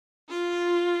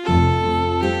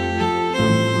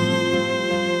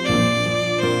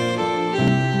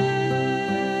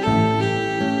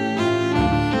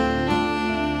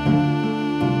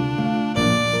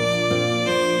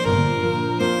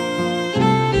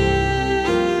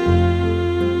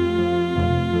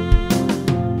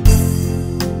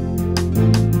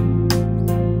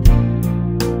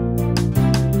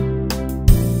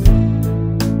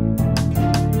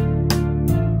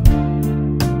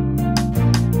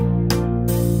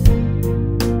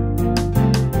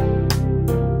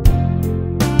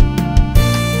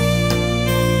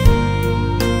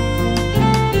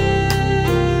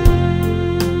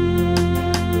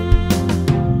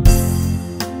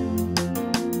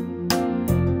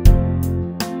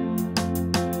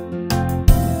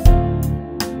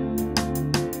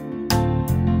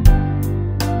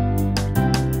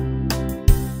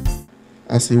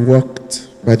As he walked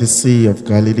by the Sea of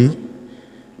Galilee,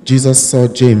 Jesus saw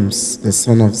James, the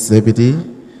son of Zebedee,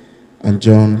 and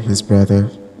John, his brother,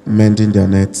 mending their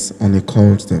nets, and he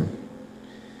called them.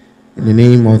 In the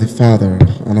name of the Father,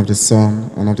 and of the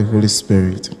Son, and of the Holy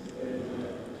Spirit.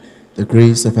 The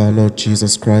grace of our Lord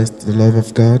Jesus Christ, the love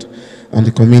of God, and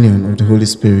the communion of the Holy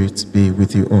Spirit be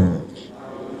with you all.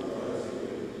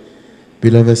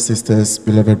 Beloved sisters,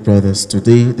 beloved brothers,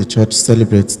 today the Church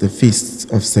celebrates the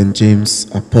feast of St. James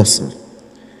Apostle.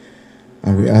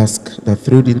 And we ask that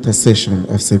through the intercession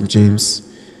of St. James,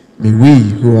 may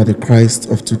we who are the Christ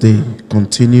of today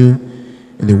continue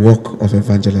in the work of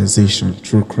evangelization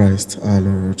through Christ our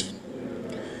Lord.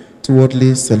 To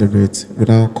worthily celebrate, we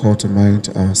now call to mind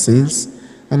our sins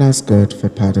and ask God for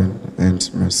pardon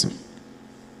and mercy.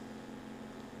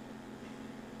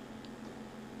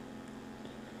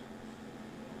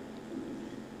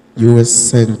 You were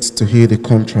sent to heal the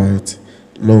contrite.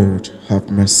 Lord,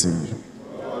 have mercy.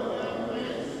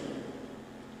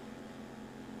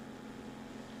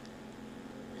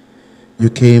 You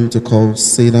came to call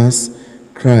sinners.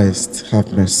 Christ,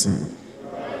 have mercy.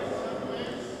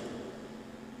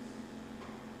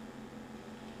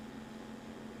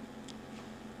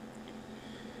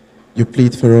 You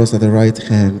plead for us at the right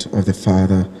hand of the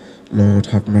Father. Lord,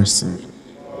 have mercy.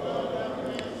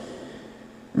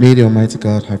 May the Almighty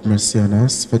God have mercy on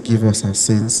us, forgive us our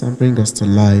sins, and bring us to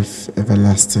life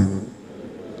everlasting.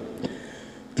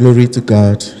 Glory to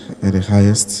God in the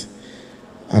highest,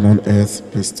 and on earth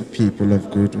peace to people of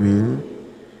good will.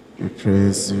 We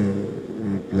praise you,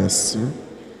 we bless you,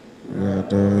 we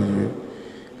adore you,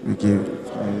 we give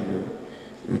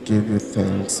you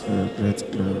thanks for your great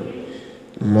glory.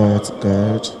 Lord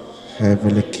God,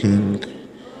 Heavenly King,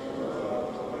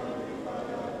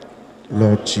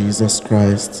 Lord Jesus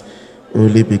Christ,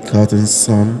 only begotten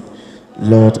Son,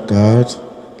 Lord God,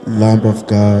 Lamb of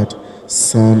God,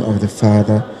 Son of the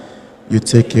Father, you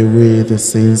take away the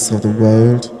sins of the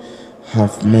world,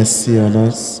 have mercy on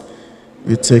us.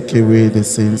 You take away the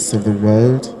sins of the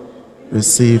world,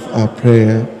 receive our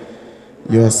prayer.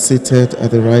 You are seated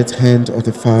at the right hand of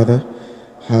the Father,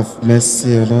 have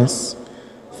mercy on us.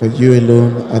 For you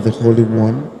alone are the Holy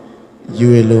One,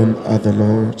 you alone are the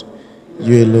Lord,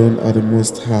 you alone are the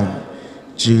Most High,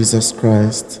 Jesus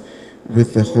Christ,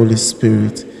 with the Holy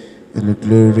Spirit, in the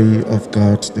glory of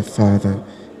God the Father.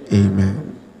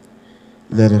 Amen.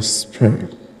 Let us pray.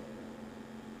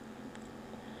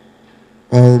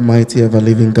 Almighty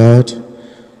ever-living God,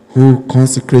 who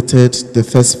consecrated the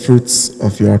first fruits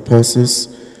of your apostles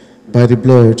by the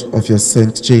blood of your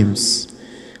Saint James,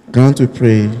 grant, we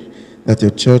pray, that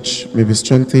your church may be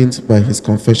strengthened by his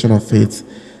confession of faith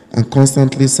and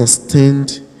constantly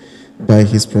sustained by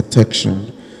his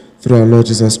protection through our Lord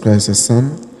Jesus Christ, your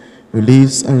Son, who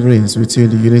lives and reigns with you in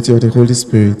the unity of the Holy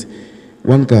Spirit,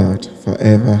 one God,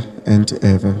 forever and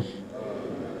ever.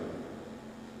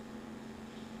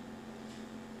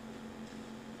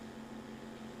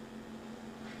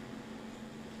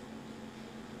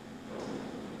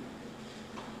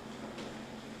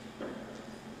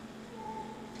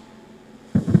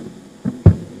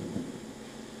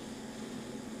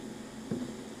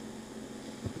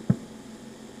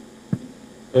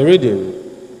 A reading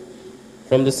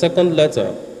from the second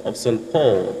letter of St.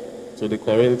 Paul to the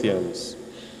Corinthians.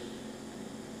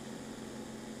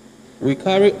 We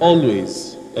carry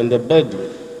always in the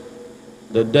body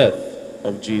the death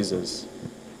of Jesus.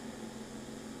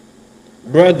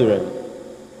 Brethren,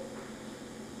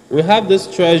 we have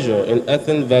this treasure in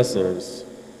earthen vessels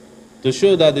to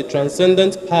show that the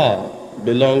transcendent power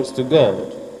belongs to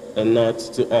God and not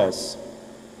to us.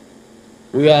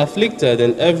 We are afflicted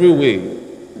in every way,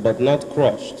 but not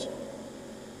crushed,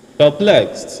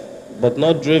 perplexed, but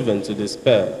not driven to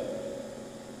despair,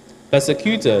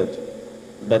 persecuted,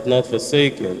 but not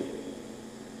forsaken,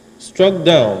 struck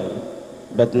down,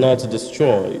 but not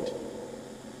destroyed,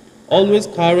 always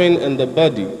carrying in the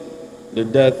body the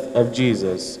death of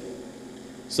Jesus,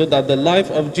 so that the life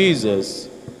of Jesus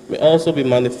may also be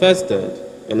manifested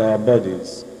in our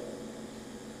bodies.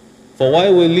 For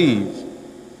while we live,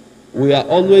 we are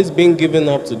always being given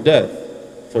up to death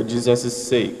for Jesus'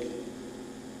 sake,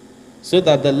 so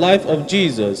that the life of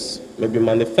Jesus may be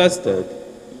manifested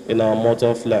in our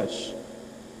mortal flesh.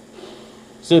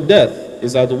 So death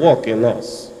is at work in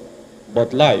us,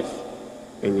 but life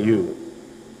in you.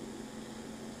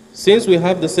 Since we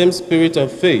have the same spirit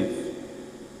of faith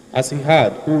as he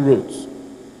had who wrote,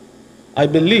 I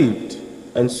believed,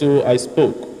 and so I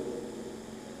spoke.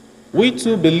 We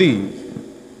too believe,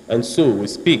 and so we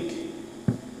speak,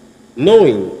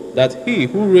 knowing that he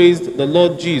who raised the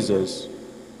Lord Jesus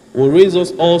will raise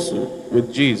us also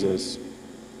with Jesus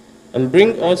and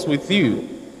bring us with you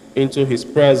into his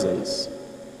presence.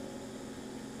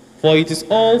 For it is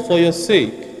all for your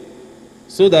sake,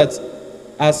 so that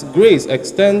as grace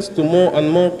extends to more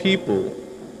and more people,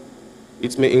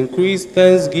 it may increase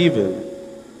thanksgiving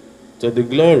to the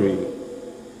glory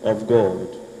of God.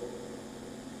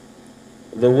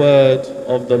 The word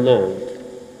of the Lord.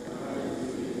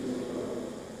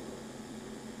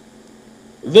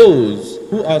 Those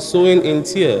who are sowing in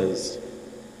tears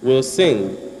will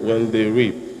sing when they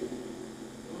reap.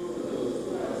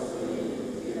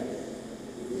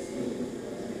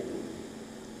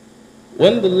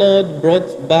 When the Lord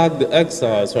brought back the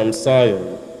exiles from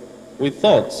Zion, we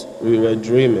thought we were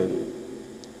dreaming.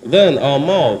 Then our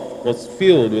mouth was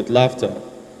filled with laughter,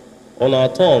 on our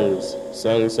tongues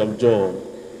songs of joy.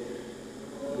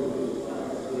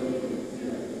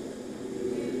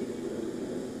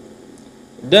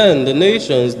 Then the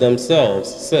nations themselves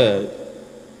said,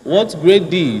 "What great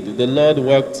deed the Lord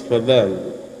worked for them!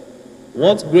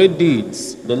 What great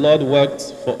deeds the Lord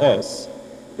worked for us!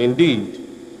 Indeed,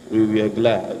 we were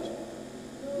glad."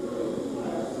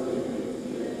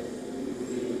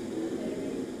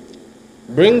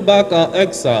 Bring back our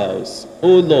exiles,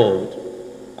 O Lord,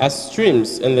 as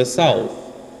streams in the south.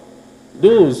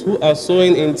 Those who are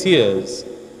sowing in tears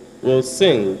will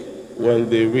sing when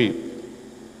they reap.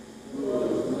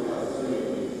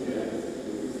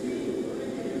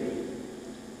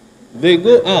 They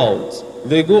go out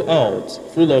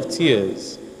full of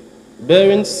tears,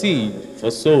 bearing seed for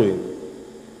sowing.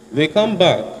 They come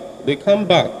back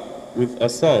with a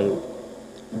song,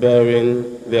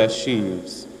 bearing their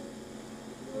sheaves.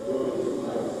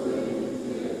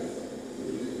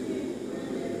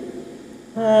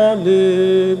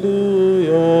 Hallelujah,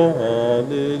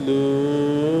 hallelujah.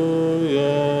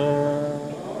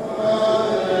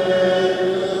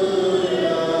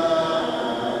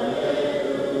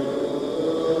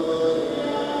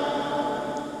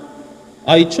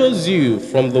 I chose you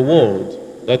from the world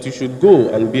that you should go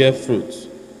and bear fruit,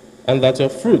 and that your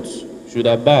fruit should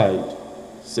abide,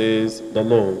 says the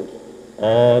Lord.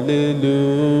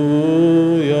 Hallelujah.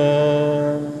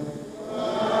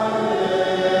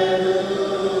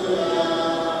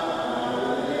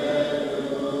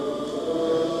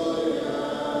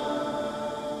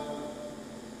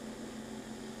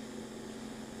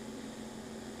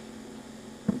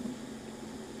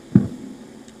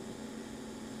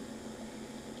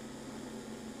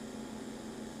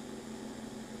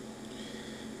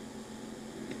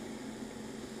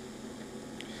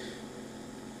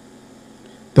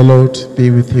 The Lord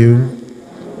be with you.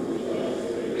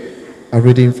 A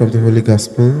reading from the Holy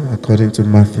Gospel according to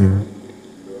Matthew.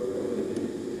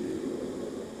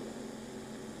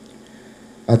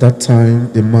 At that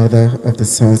time, the mother of the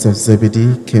sons of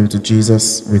Zebedee came to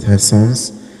Jesus with her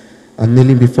sons, and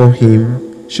kneeling before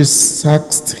him, she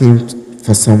asked him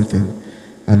for something,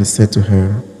 and he said to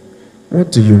her,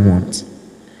 "What do you want?"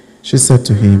 She said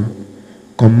to him,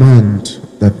 "Command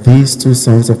that these two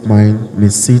sons of mine may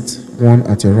sit, one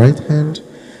at your right hand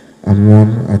and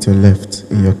one at your left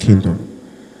in your kingdom."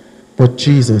 But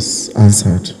Jesus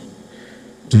answered,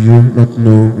 "Do you not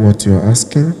know what you are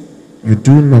asking? You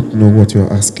do not know what you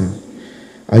are asking.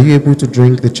 Are you able to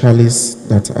drink the chalice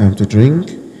that I am to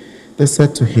drink?" They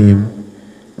said to him,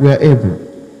 "We are able."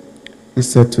 He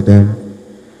said to them,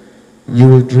 "You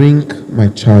will drink my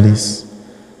chalice,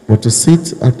 but to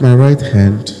sit at my right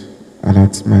hand and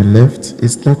at my left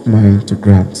is not mine to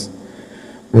grant,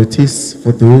 but it is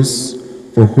for those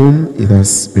for whom it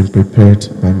has been prepared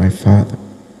by my Father."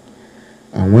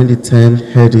 And when the 10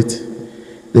 heard it,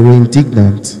 they were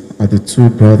indignant at the two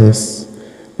brothers.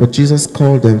 But Jesus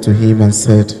called them to him and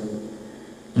said,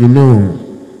 "You know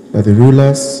that the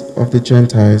rulers of the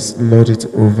Gentiles lord it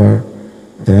over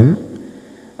them,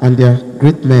 and their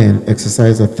great men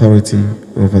exercise authority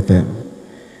over them.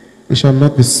 It shall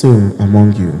not be so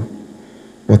among you,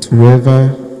 but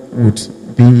whoever would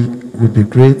be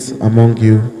great among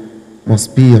you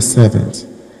must be your servant,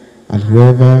 and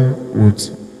whoever would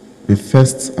be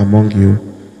first among you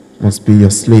must be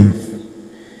your slave.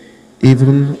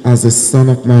 Even as the Son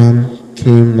of Man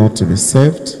came not to be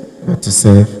served, but to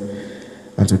serve,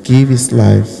 and to give his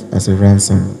life as a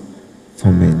ransom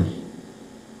for many."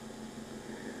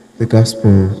 The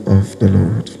Gospel of the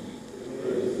Lord.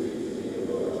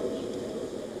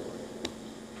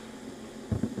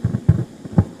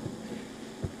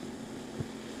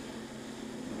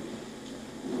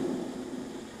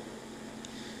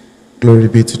 Glory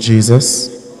be to Jesus.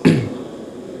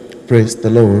 Praise the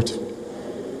Lord.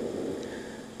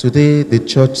 Today the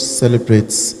church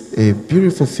celebrates a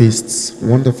beautiful feast,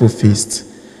 wonderful feast.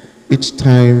 Each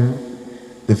time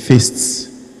the feasts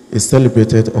is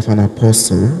celebrated of an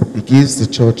apostle, it gives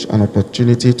the church an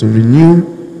opportunity to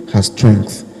renew her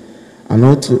strength and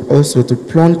also to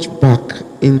plunge back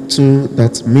into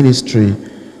that ministry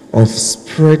of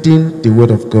spreading the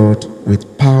word of God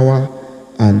with power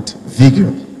and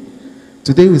vigor.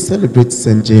 Today we celebrate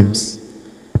St. James.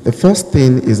 The first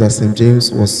thing is that St.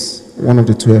 James was one of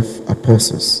the 12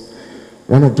 apostles,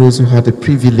 one of those who had the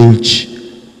privilege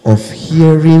of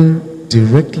hearing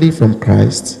directly from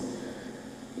Christ,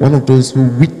 one of those who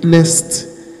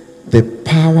witnessed the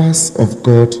powers of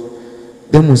God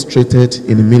demonstrated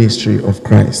in the ministry of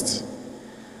Christ.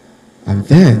 And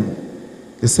then,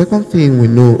 the second thing we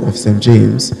know of St.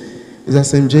 James is that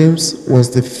St. James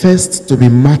was the first to be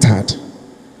martyred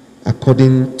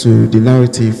according to the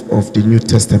narrative of the New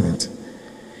Testament.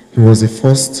 He was the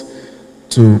first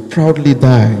to proudly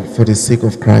die for the sake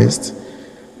of Christ,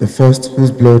 the first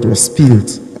whose blood was spilled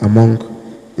among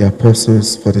the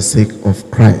apostles for the sake of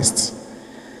Christ.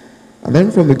 And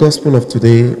then from the gospel of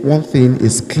today, one thing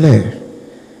is clear,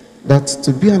 that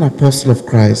to be an apostle of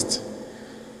Christ,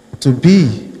 to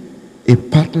be a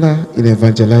partner in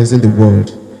evangelizing the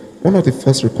world, one of the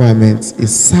first requirements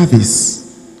is service,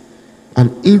 an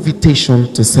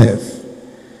invitation to serve.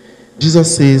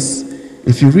 Jesus says,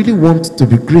 if you really want to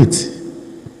be great,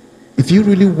 if you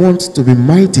really want to be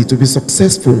mighty, to be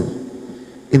successful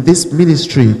in this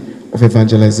ministry of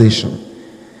evangelization,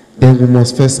 then we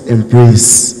must first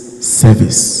embrace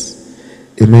service.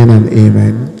 Amen and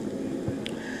amen.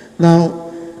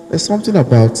 Now, there's something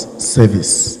about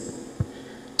service.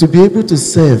 To be able to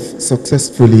serve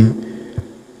successfully,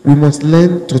 we must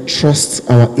learn to trust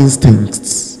our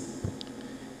instincts.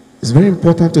 It's very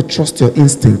important to trust your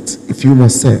instinct if you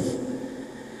must serve.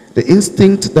 The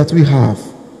instinct that we have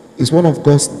is one of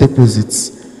God's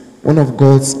deposits, one of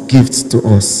God's gifts to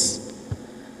us.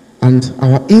 And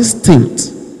our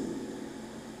instinct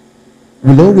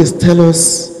will always tell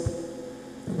us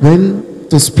when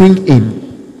to spring in,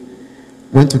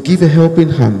 when to give a helping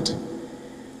hand,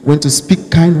 when to speak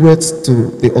kind words to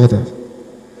the other.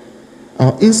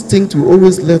 Our instinct will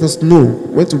always let us know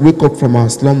when to wake up from our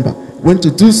slumber, when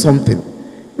to do something,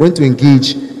 when to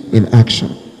engage in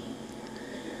action.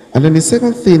 And then the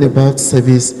second thing about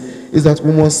service is that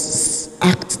we must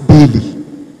act daily.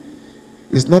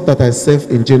 It's not that I serve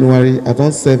in January, I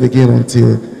don't serve again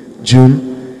until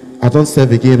June, I don't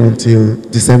serve again until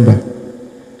December.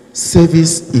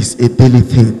 Service is a daily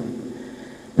thing.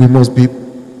 We must be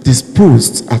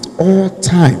disposed at all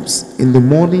times, in the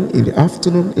morning, in the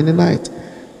afternoon, in the night,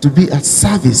 to be at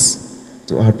service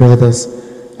to our brothers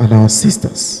and our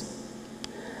sisters.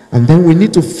 And then we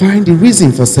need to find the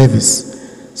reason for service.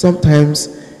 Sometimes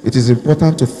it is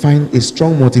important to find a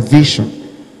strong motivation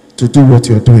to do what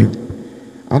you're doing.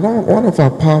 And one of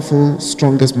our powerful,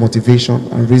 strongest motivation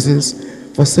and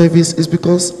reasons for service is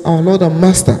because our Lord and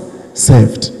Master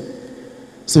served.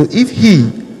 So if He,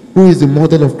 who is the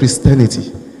model of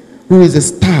Christianity, who is the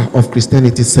star of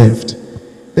Christianity, served,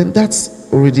 then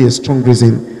that's already a strong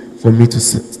reason for me to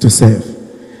serve.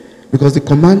 Because the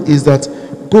command is that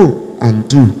go and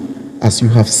do as you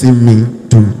have seen me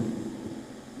do.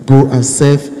 Go and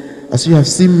serve as you have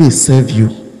seen me serve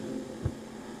you.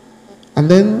 And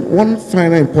then one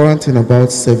final important thing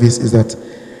about service is that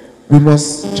we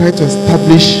must try to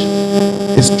establish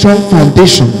a strong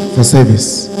foundation for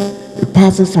service, a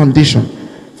powerful foundation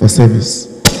for service.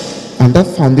 And that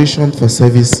foundation for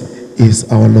service is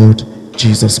our Lord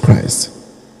Jesus Christ.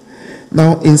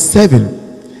 Now, in serving,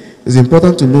 it's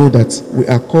important to know that we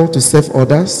are called to serve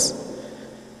others,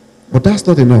 but that's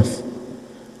not enough.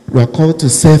 We are called to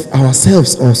serve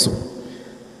ourselves also,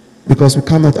 because we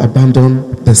cannot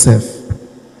abandon the self.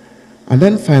 And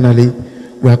then finally,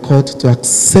 we are called to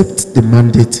accept the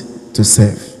mandate to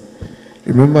serve.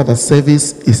 Remember that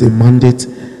service is a mandate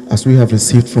as we have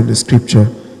received from the scripture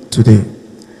today.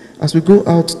 As we go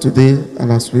out today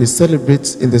and as we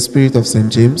celebrate in the spirit of St.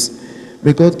 James,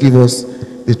 may God give us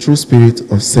the true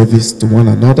spirit of service to one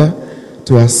another,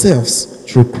 to ourselves,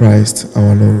 through Christ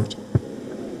our Lord.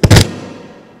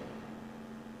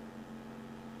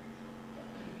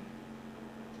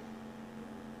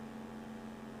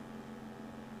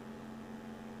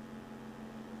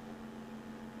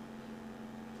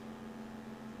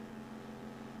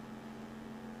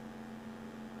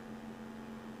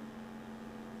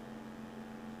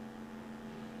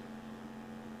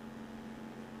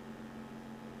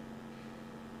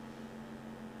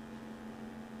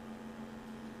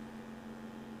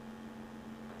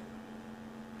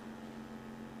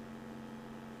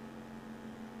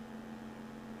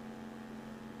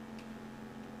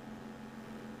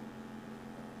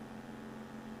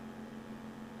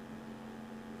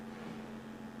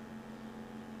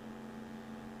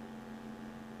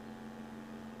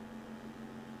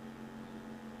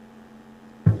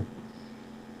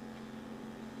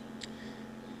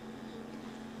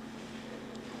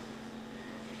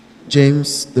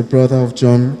 James, the brother of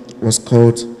John, was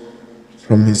called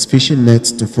from his fishing net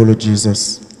to follow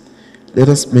Jesus. Let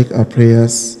us make our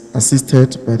prayers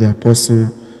assisted by the apostle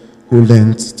who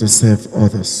learned to serve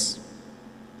others.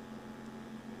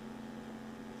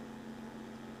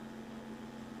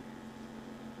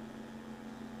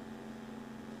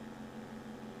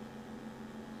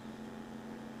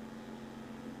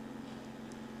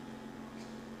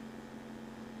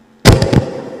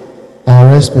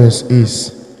 Our response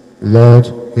is, Lord,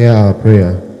 hear our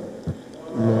prayer.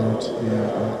 Lord, hear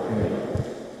our prayer.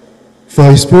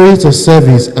 For a spirit of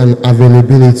service and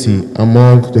availability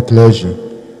among the clergy,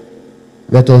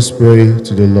 let us pray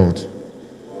to the Lord.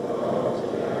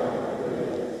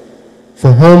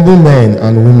 For humble men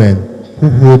and women who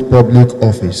hold public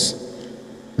office,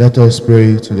 let us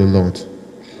pray to the Lord.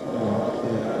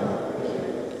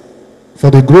 For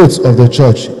the growth of the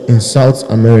church in South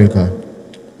America,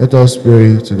 let us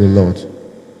pray to the Lord.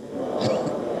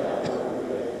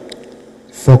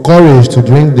 For courage to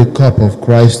drink the cup of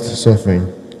Christ's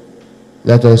suffering,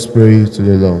 let us pray to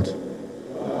the Lord.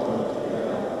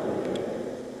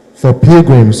 For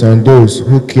pilgrims and those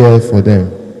who care for them,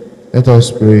 let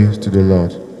us pray to the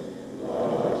Lord.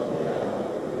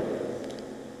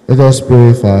 Let us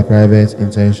pray for our private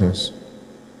intentions.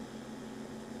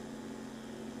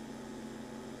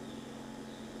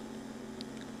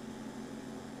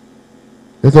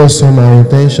 Let us sum our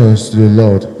intentions to the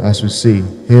Lord as we say,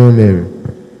 Hail Mary.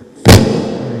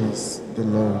 Praise the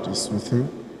Lord is with you.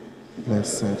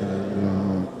 Blessed are you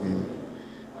among women,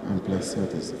 and blessed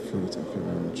is the fruit of your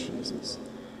womb, Jesus.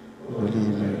 Holy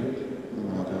Mary,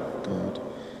 Mother of God,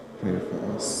 pray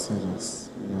for us sinners,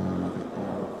 now and at the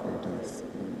hour of our death.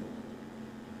 Amen.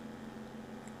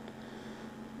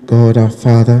 God our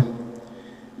Father,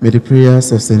 may the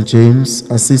prayers of St. James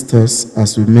assist us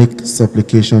as we make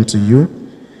supplication to you.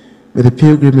 May the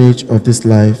pilgrimage of this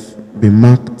life be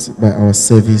marked by our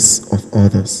service of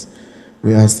others.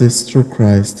 We ask this through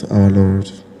Christ our Lord.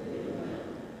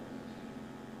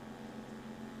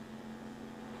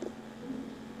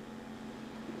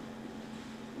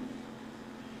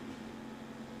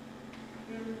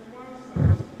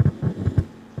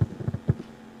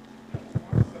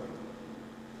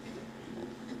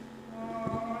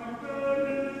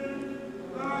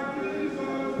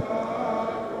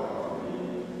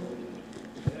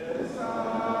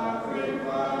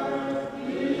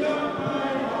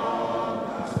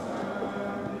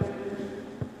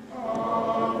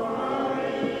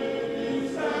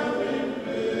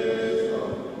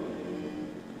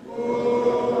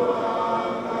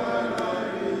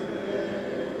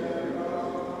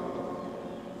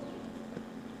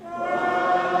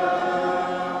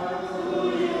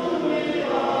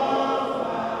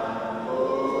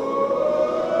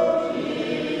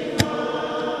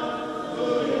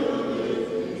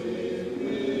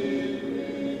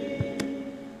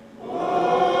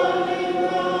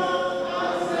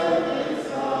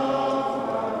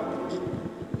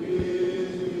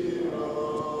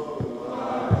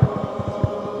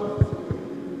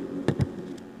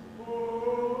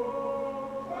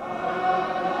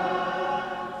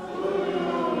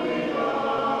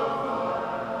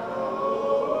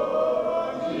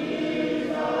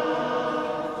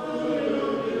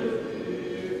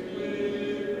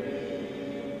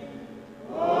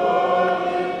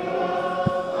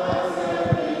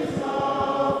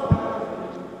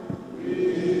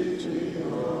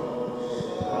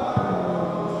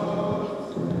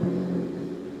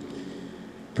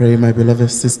 Pray, my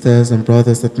beloved sisters and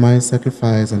brothers, that my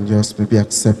sacrifice and yours may be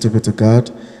acceptable to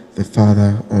God, the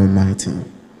Father Almighty.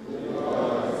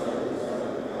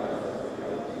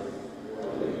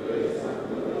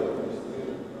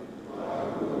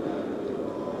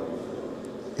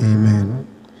 Amen.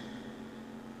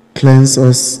 Cleanse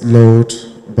us, Lord,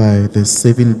 by the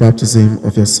saving baptism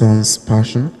of your Son's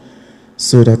passion,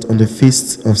 so that on the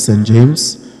feast of St.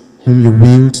 James, whom you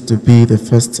willed to be the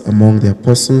first among the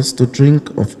apostles to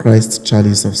drink of Christ's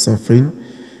chalice of suffering,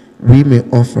 we may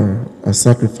offer a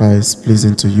sacrifice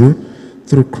pleasing to you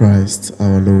through Christ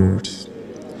our Lord.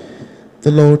 The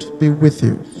Lord be with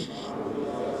you.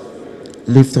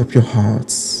 Lift up your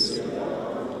hearts.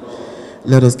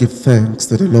 Let us give thanks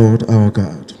to the Lord our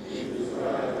God.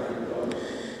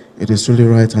 It is truly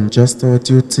right and just our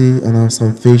duty and our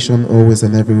salvation always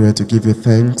and everywhere to give you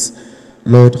thanks,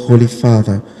 Lord, Holy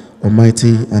Father,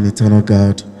 Almighty and eternal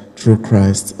God, through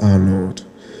Christ our Lord.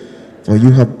 For you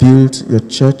have built your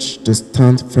church to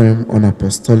stand firm on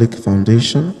apostolic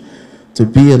foundation, to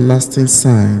be a lasting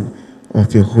sign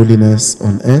of your holiness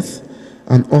on earth,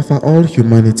 and offer all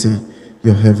humanity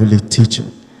your heavenly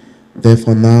teaching.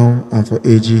 Therefore now and for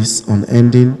ages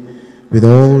unending, with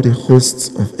all the hosts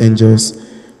of angels,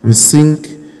 we sing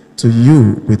to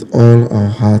you with all our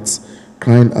hearts,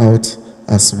 crying out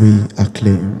as we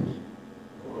acclaim.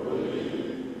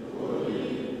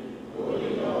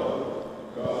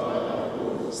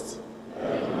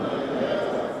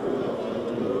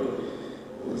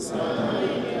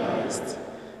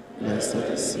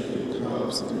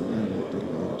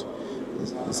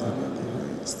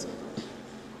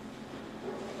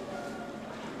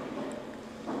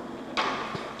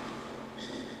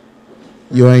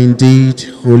 You are indeed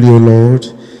holy, O Lord,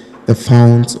 the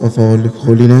fount of all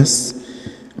holiness.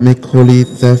 Make holy,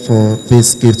 therefore,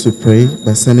 this gift, we pray,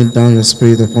 by sending down your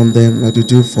Spirit upon them like the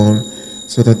dew fall,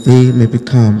 so that they may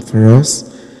become for us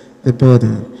the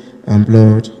body and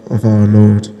blood of our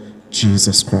Lord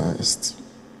Jesus Christ.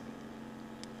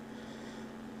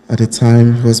 At the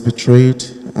time he was betrayed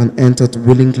and entered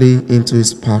willingly into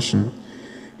his passion,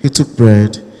 he took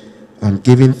bread and,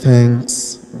 giving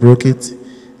thanks, broke it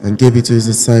and gave it to his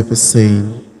disciples,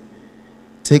 saying,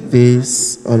 "Take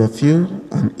this, all of you,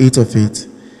 and eat of it,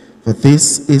 for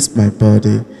this is my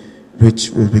body,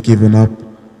 which will be given up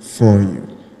for you."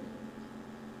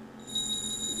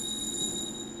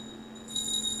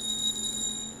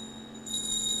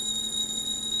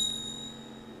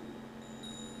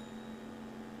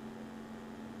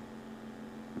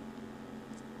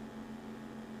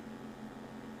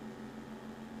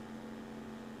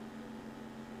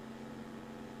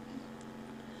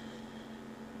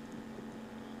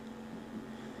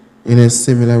 In a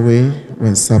similar way,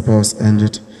 when supper was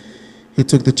ended, he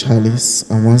took the chalice,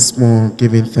 and once more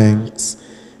giving thanks,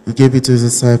 he gave it to his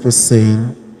disciples,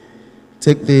 saying,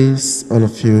 "Take this, all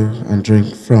of you, and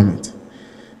drink from it.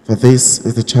 For this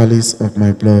is the chalice of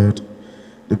my blood,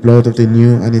 the blood of the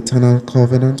new and eternal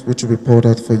covenant, which will be poured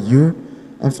out for you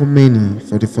and for many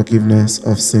for the forgiveness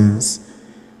of sins.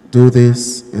 Do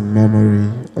this in memory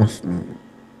of me."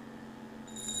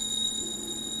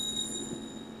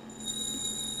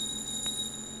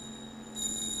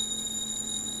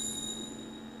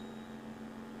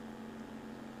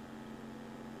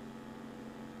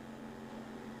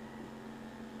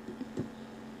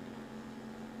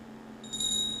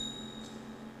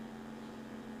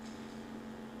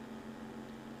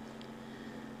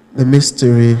 The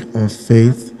mystery of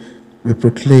faith, we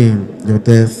proclaim your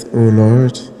death, O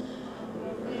Lord,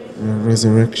 your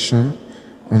resurrection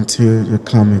until you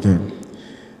come again.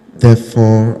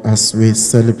 Therefore, as we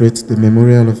celebrate the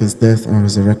memorial of his death and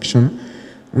resurrection,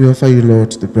 we offer you,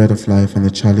 Lord, the bread of life and the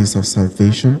chalice of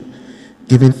salvation,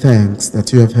 giving thanks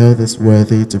that you have held us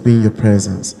worthy to be in your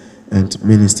presence and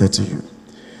minister to you.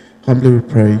 Humbly we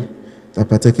pray that,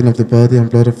 partaking of the body and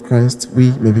blood of Christ,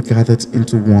 we may be gathered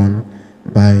into one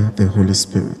by the Holy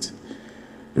Spirit.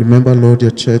 Remember, Lord,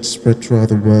 your church spread throughout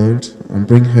the world, and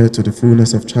bring her to the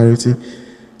fullness of charity,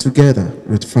 together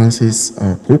with Francis,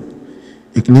 our Pope,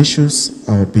 Ignatius,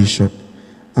 our Bishop,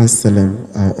 Anselm,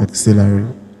 our Auxiliary,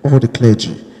 all the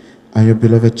clergy, and your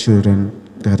beloved children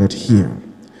gathered here.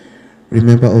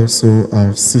 Remember also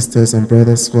our sisters and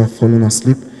brothers who have fallen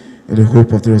asleep in the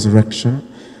hope of the resurrection,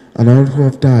 and all who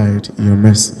have died in your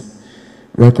mercy.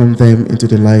 Welcome them into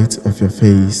the light of your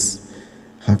face.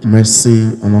 Have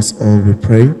mercy on us all, we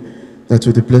pray, that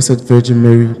with the Blessed Virgin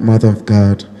Mary, Mother of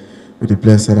God, with the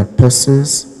blessed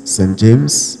apostles, St.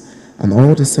 James, and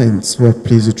all the saints who have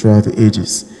pleased you throughout the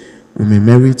ages, we may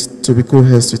merit to be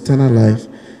co-heirs to eternal life,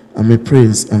 and may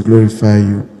praise and glorify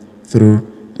you through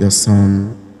your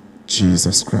Son,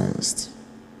 Jesus Christ.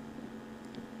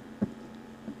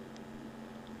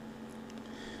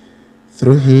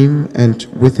 Through him, and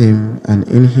with him, and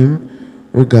in him,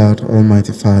 O God,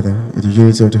 Almighty Father, in the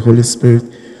unity of the Holy Spirit,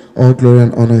 all glory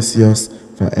and honor is yours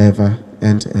forever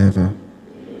and ever.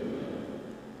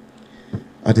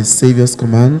 At the Savior's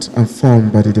command and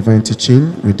formed by the divine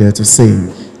teaching, we dare to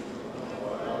sing.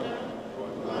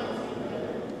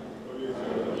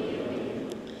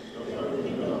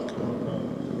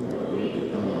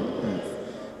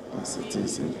 As it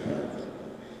is in heaven,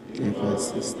 give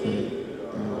us this day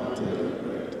our daily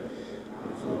bread.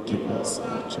 Forgive us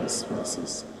our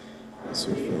trespasses, as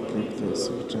we forgive those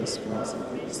who trespass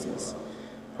against us.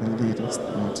 And lead us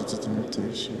not into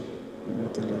temptation,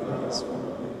 but deliver us from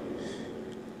evil.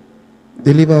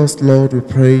 Deliver us, Lord, we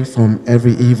pray, from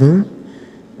every evil.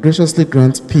 Graciously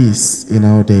grant peace in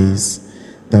our days,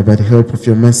 that by the help of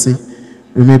your mercy,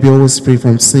 we may be always free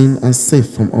from sin and safe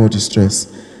from all distress,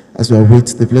 as we await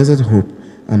the blessed hope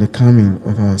and the coming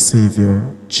of our Savior,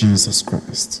 Jesus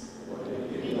Christ.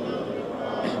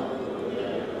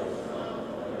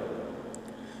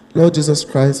 Lord Jesus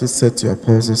Christ, who said to your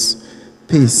apostles,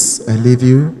 "Peace I leave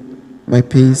you, my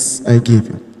peace I give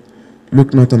you.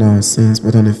 Look not on our sins,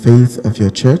 but on the faith of your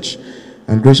church,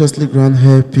 and graciously grant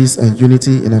her peace and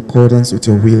unity in accordance with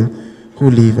your will,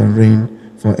 who live and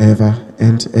reign forever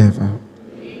and ever.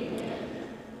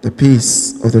 The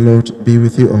peace of the Lord be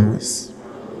with you always.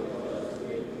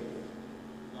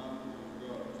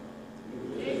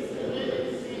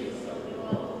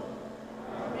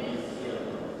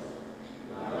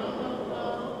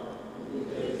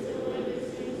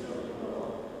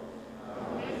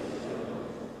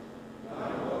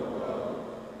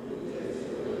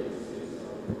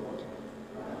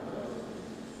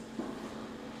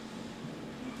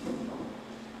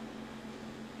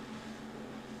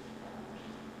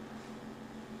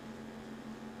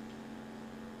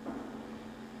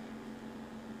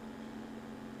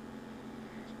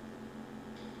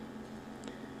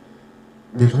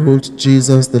 Behold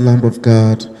Jesus, the Lamb of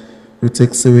God, who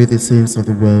takes away the sins of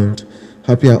the world.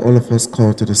 Happy are all of us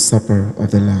called to the supper of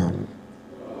the Lamb.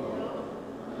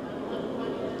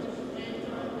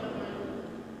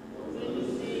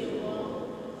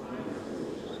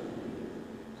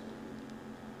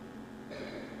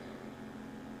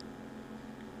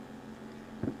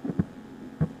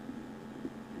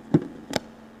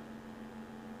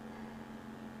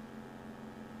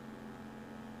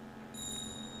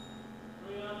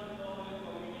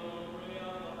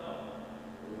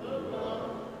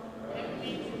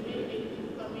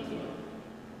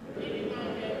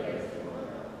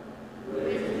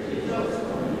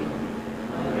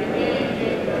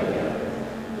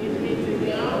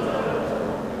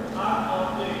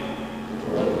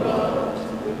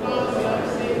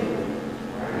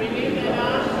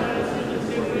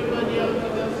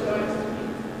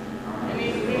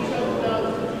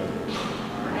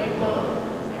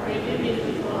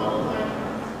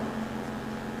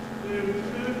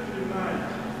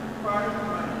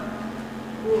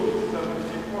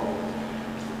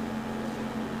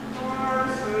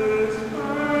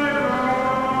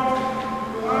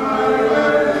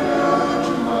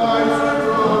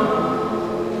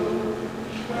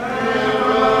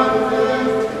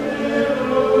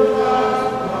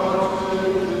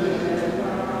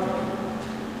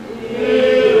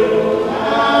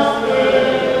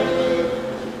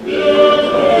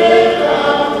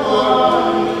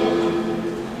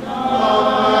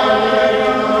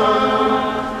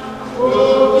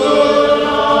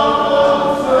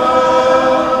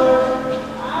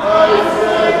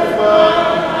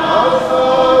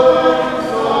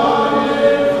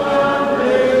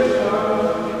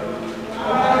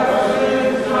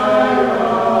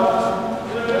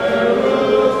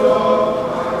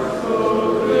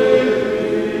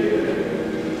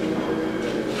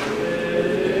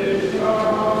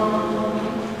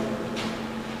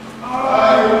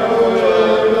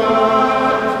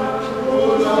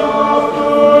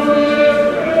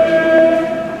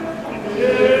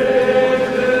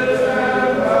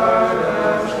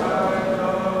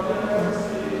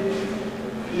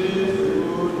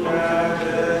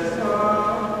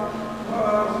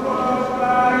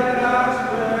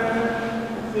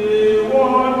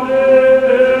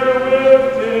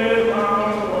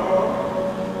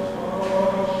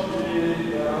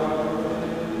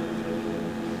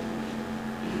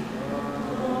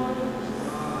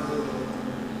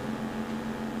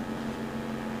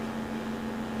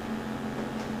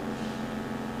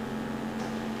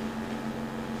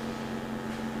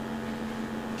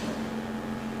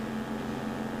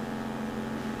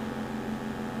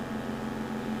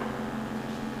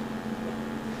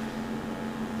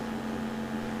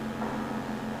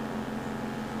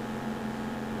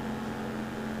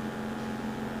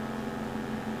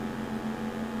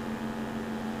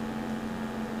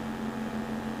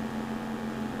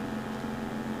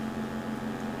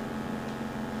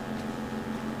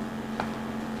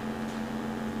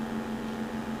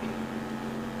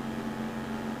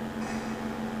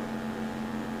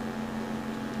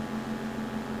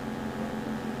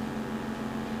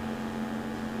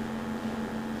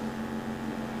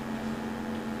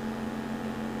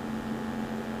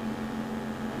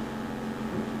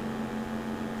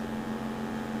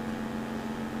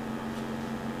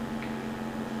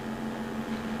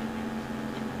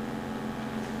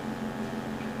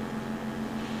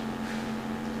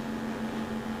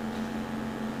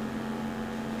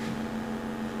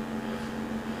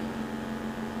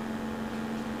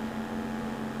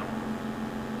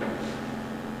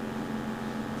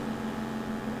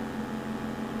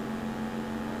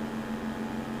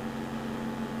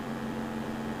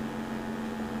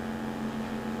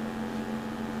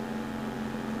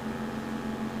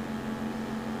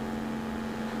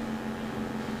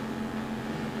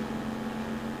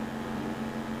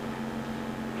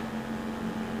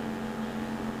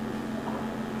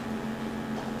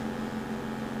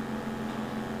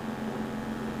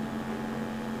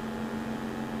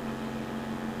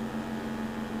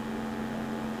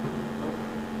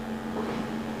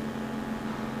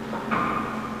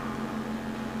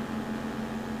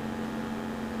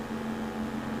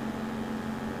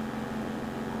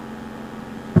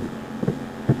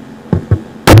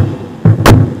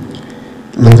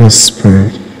 Let us pray.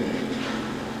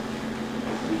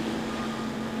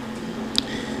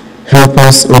 Help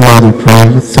us, O Lord, we pray,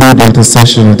 through the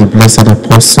intercession of the blessed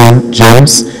Apostle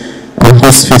James, on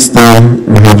whose feast day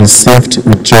we have received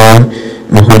with joy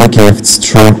the holy gifts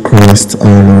through Christ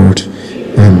our Lord.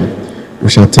 Amen. We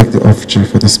shall take the offertory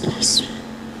for this Mass.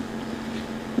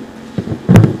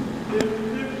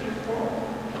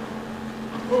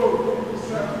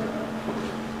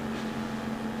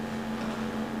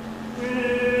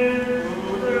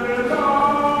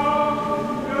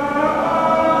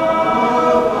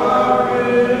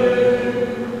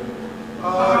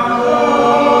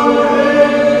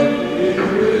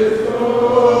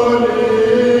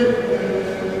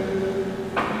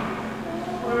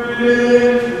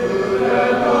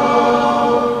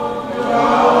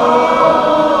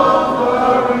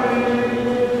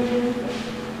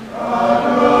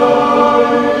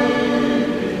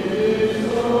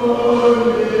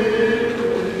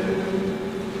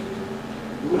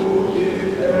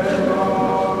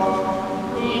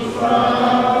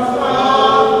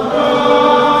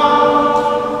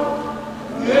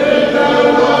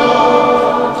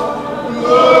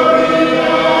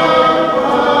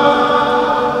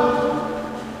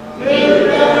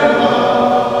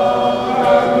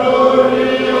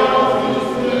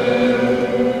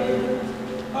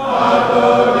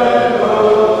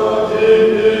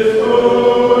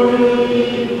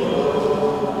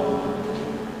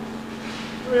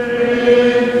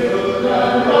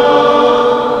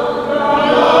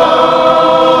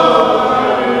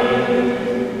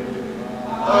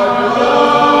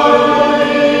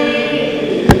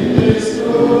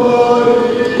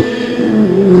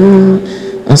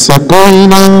 As we're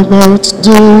going about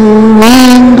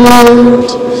doing good,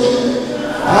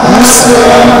 as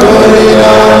we're going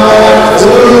about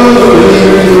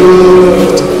doing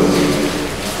good,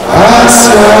 as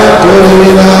we're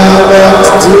going about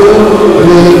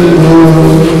doing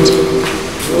good,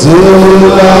 do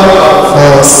not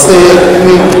forsake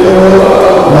me,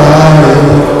 oh my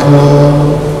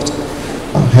God.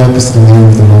 Our help is in the name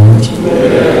of the Lord.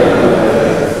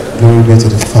 Glory be to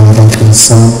the Father, to the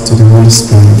Son, to the Holy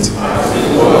Spirit.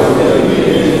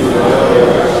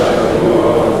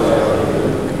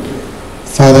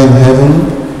 Father in heaven,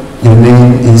 your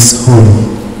name is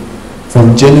holy.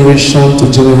 From generation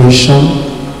to generation,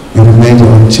 you remain the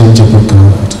unchangeable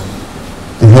God.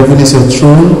 The heaven is your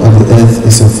throne and the earth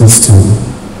is your footstool.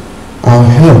 Our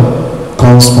help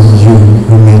comes from you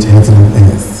who made heaven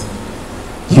and earth.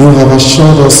 You have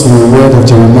assured us in the word of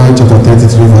Jeremiah chapter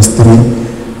 33 verse 3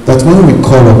 that when we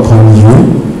call upon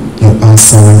you, you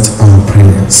answer our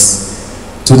prayers.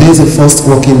 Today is the first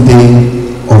working day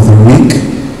of the week,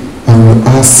 and we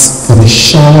ask for the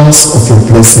showers of your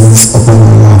blessings upon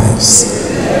our lives.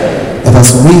 That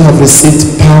as we have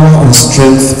received power and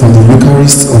strength from the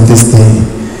Eucharist of this day,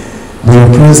 may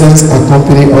your presence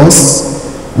accompany us,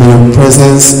 may your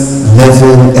presence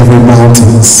level every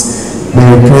mountains, may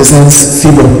your presence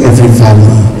fill up every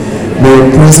valley. May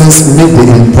your presence make the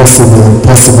impossible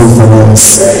possible for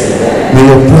us. May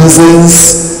your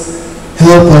presence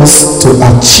help us to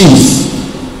achieve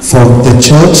for the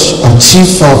church, achieve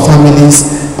for our families,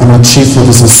 and achieve for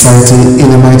the society in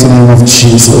the mighty name of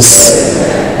Jesus.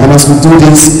 And as we do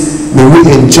this, may we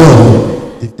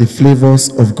enjoy the flavors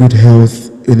of good health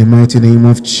in the mighty name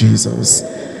of Jesus.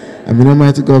 And may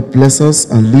Almighty God bless us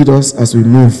and lead us as we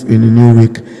move in the new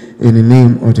week in the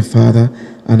name of the Father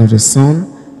and of the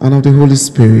Son and of the Holy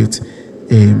Spirit.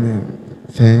 Amen.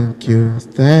 Thank you.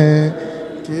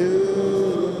 Thank you.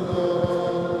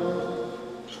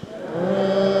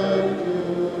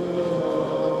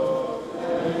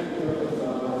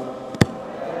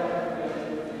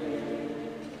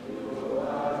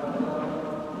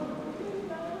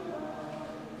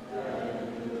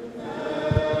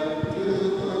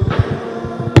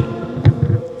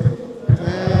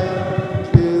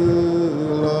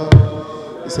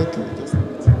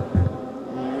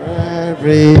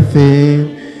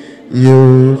 Everything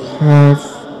you have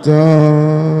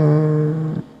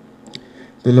done.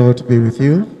 The Lord be with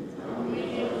you.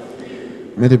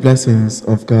 May the blessings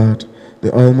of God,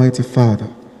 the Almighty Father,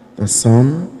 the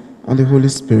Son, and the Holy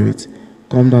Spirit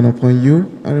come down upon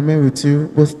you and remain with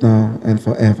you both now and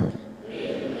forever.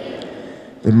 Amen.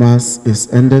 The Mass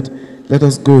is ended. Let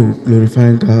us go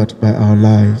glorifying God by our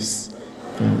lives.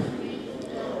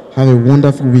 Have a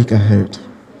wonderful week ahead.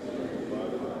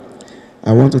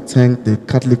 I want to thank the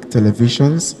Catholic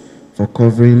televisions for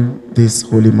covering this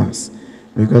Holy Mass.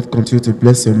 May God continue to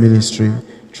bless your ministry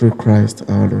through Christ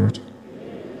our Lord.